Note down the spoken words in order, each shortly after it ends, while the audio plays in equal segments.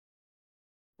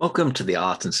Welcome to the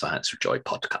Art and Science of Joy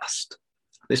podcast.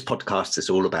 This podcast is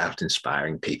all about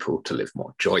inspiring people to live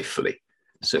more joyfully.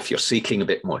 So if you're seeking a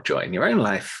bit more joy in your own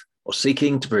life or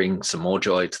seeking to bring some more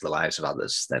joy to the lives of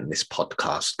others, then this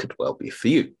podcast could well be for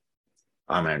you.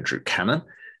 I'm Andrew Cannon,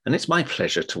 and it's my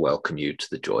pleasure to welcome you to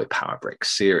the Joy Power Break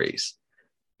series.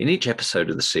 In each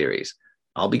episode of the series,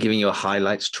 I'll be giving you a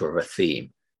highlights tour of a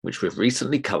theme, which we've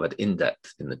recently covered in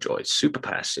depth in the Joy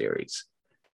Superpower series.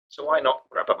 So why not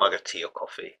grab a mug of tea or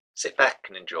coffee, sit back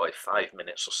and enjoy 5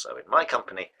 minutes or so in my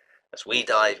company as we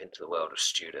dive into the world of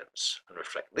students and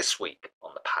reflect this week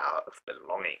on the power of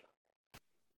belonging.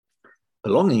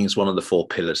 Belonging is one of the 4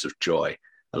 pillars of joy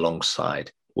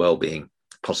alongside well-being,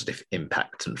 positive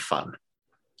impact and fun.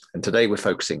 And today we're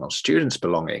focusing on students'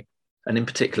 belonging and in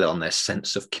particular on their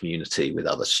sense of community with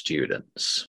other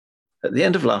students. At the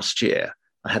end of last year,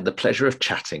 I had the pleasure of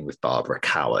chatting with Barbara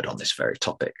Coward on this very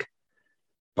topic.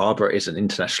 Barbara is an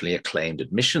internationally acclaimed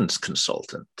admissions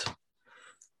consultant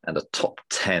and a top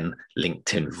 10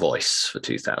 LinkedIn voice for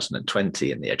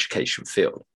 2020 in the education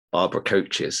field. Barbara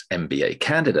coaches MBA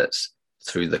candidates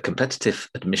through the competitive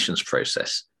admissions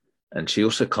process, and she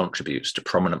also contributes to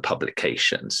prominent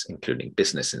publications, including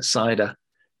Business Insider,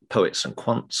 Poets and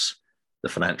Quants, the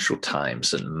Financial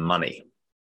Times, and Money.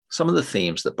 Some of the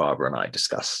themes that Barbara and I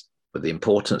discussed were the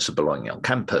importance of belonging on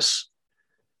campus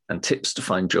and tips to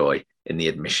find joy in the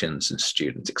admissions and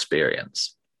student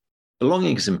experience.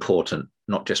 Belonging is important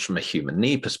not just from a human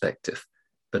need perspective,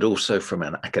 but also from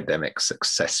an academic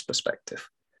success perspective.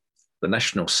 The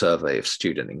National Survey of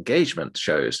Student Engagement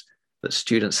shows that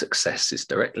student success is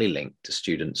directly linked to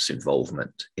students'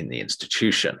 involvement in the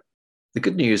institution. The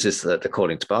good news is that,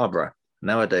 according to Barbara,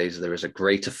 nowadays there is a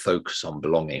greater focus on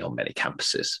belonging on many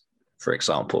campuses, for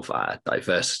example, via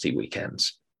diversity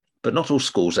weekends. But not all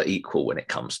schools are equal when it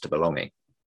comes to belonging.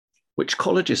 Which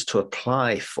colleges to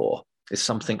apply for is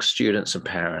something students and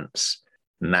parents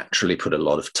naturally put a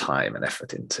lot of time and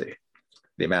effort into.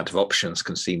 The amount of options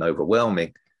can seem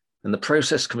overwhelming, and the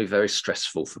process can be very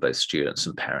stressful for both students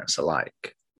and parents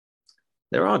alike.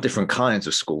 There are different kinds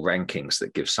of school rankings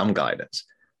that give some guidance,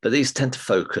 but these tend to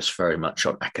focus very much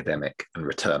on academic and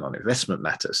return on investment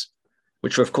matters,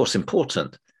 which are of course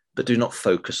important, but do not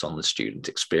focus on the student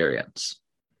experience.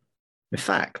 In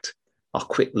fact, our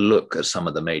quick look at some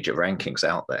of the major rankings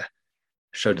out there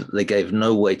showed that they gave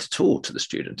no weight at all to the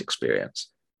student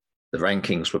experience. The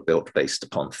rankings were built based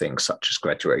upon things such as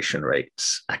graduation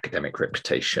rates, academic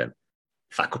reputation,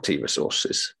 faculty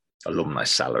resources, alumni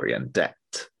salary, and debt.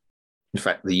 In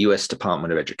fact, the US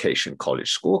Department of Education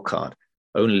College Scorecard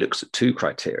only looks at 2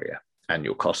 criteria: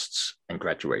 annual costs and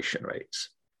graduation rates.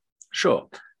 Sure,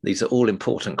 these are all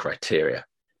important criteria,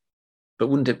 but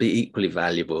wouldn't it be equally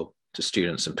valuable to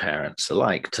students and parents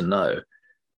alike to know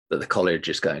that the college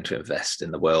is going to invest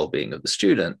in the well-being of the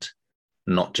student,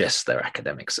 not just their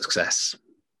academic success?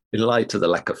 In light of the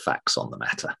lack of facts on the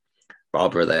matter,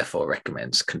 Barbara therefore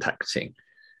recommends contacting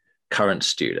current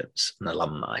students and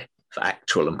alumni for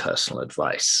actual and personal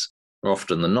advice. More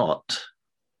often than not,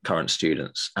 current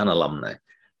students and alumni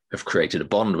have created a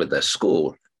bond with their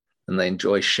school and they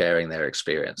enjoy sharing their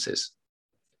experiences.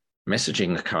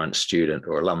 Messaging a current student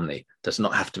or alumni does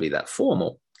not have to be that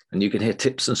formal, and you can hear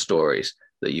tips and stories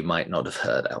that you might not have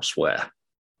heard elsewhere.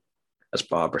 As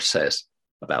Barbara says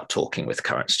about talking with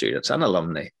current students and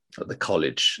alumni at the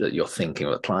college that you're thinking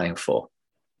of applying for,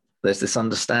 there's this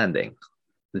understanding,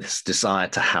 this desire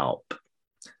to help,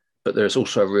 but there's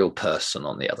also a real person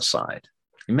on the other side.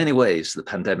 In many ways, the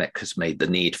pandemic has made the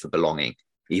need for belonging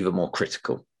even more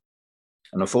critical.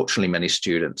 And unfortunately, many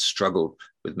students struggled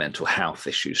with mental health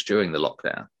issues during the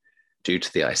lockdown due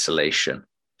to the isolation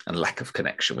and lack of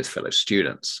connection with fellow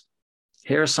students.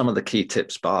 Here are some of the key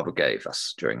tips Barbara gave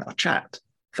us during our chat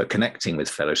for connecting with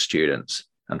fellow students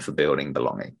and for building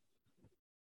belonging.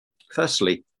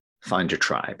 Firstly, find your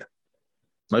tribe.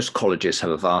 Most colleges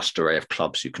have a vast array of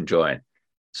clubs you can join,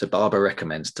 so Barbara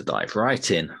recommends to dive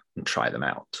right in and try them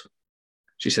out.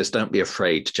 She says, don't be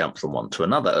afraid to jump from one to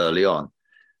another early on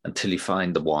until you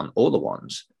find the one or the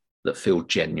ones that feel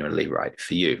genuinely right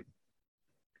for you.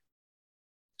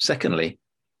 Secondly,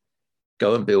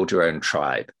 go and build your own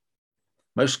tribe.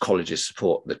 Most colleges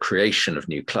support the creation of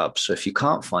new clubs, so if you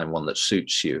can't find one that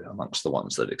suits you amongst the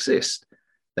ones that exist,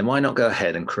 then why not go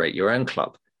ahead and create your own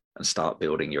club and start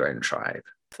building your own tribe?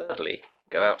 Thirdly,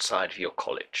 go outside of your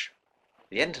college.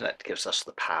 The internet gives us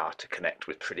the power to connect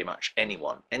with pretty much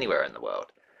anyone, anywhere in the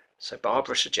world, so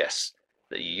Barbara suggests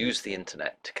that you use the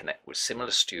internet to connect with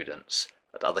similar students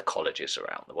at other colleges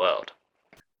around the world.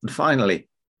 And finally,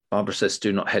 Barbara says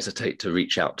do not hesitate to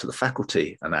reach out to the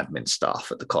faculty and admin staff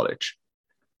at the college.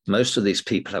 Most of these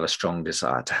people have a strong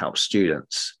desire to help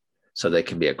students, so they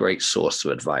can be a great source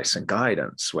of advice and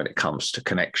guidance when it comes to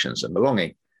connections and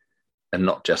belonging, and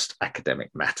not just academic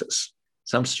matters.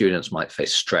 Some students might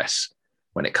face stress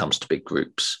when it comes to big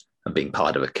groups and being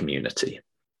part of a community.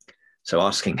 So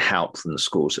asking help from the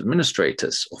school's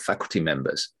administrators or faculty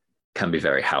members can be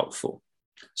very helpful.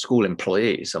 School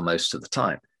employees are most of the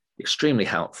time extremely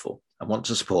helpful and want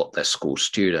to support their school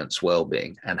students'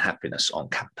 well-being and happiness on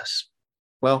campus.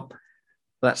 Well,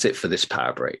 that's it for this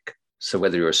Power Break. So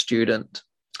whether you're a student,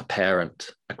 a parent,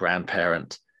 a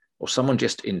grandparent, or someone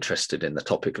just interested in the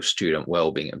topic of student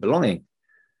well-being and belonging,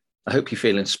 I hope you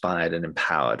feel inspired and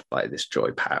empowered by this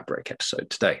Joy Power Break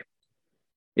episode today.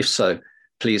 If so,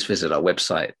 please visit our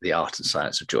website,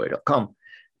 theartandscienceofjoy.com,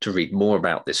 to read more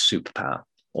about this superpower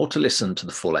or to listen to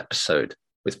the full episode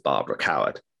with Barbara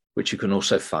Coward, which you can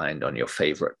also find on your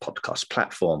favorite podcast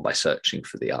platform by searching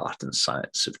for The Art and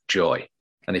Science of Joy.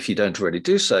 And if you don't already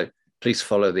do so, please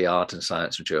follow The Art and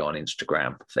Science of Joy on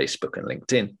Instagram, Facebook, and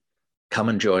LinkedIn. Come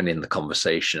and join in the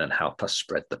conversation and help us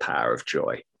spread the power of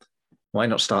joy. Why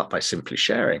not start by simply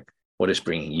sharing what is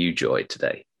bringing you joy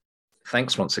today?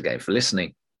 Thanks once again for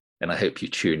listening, and I hope you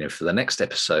tune in for the next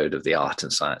episode of the Art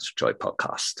and Science of Joy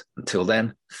podcast. Until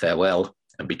then, farewell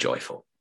and be joyful.